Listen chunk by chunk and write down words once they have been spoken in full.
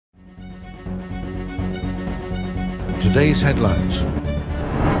today's headlines.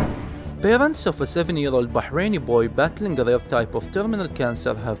 Parents of a 7-year-old Bahraini boy battling a rare type of terminal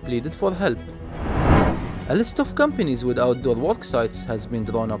cancer have pleaded for help. A list of companies with outdoor work sites has been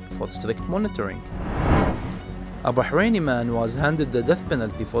drawn up for strict monitoring. A Bahraini man was handed the death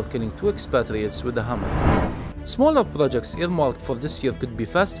penalty for killing 2 expatriates with a hammer. Smaller projects earmarked for this year could be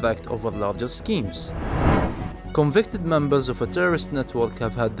fast-tracked over larger schemes. Convicted members of a terrorist network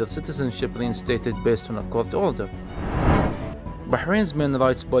have had their citizenship reinstated based on a court order. Bahrain's main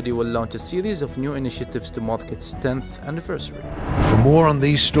rights body will launch a series of new initiatives to mark its 10th anniversary. For more on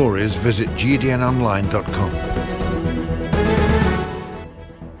these stories, visit GDNOnline.com.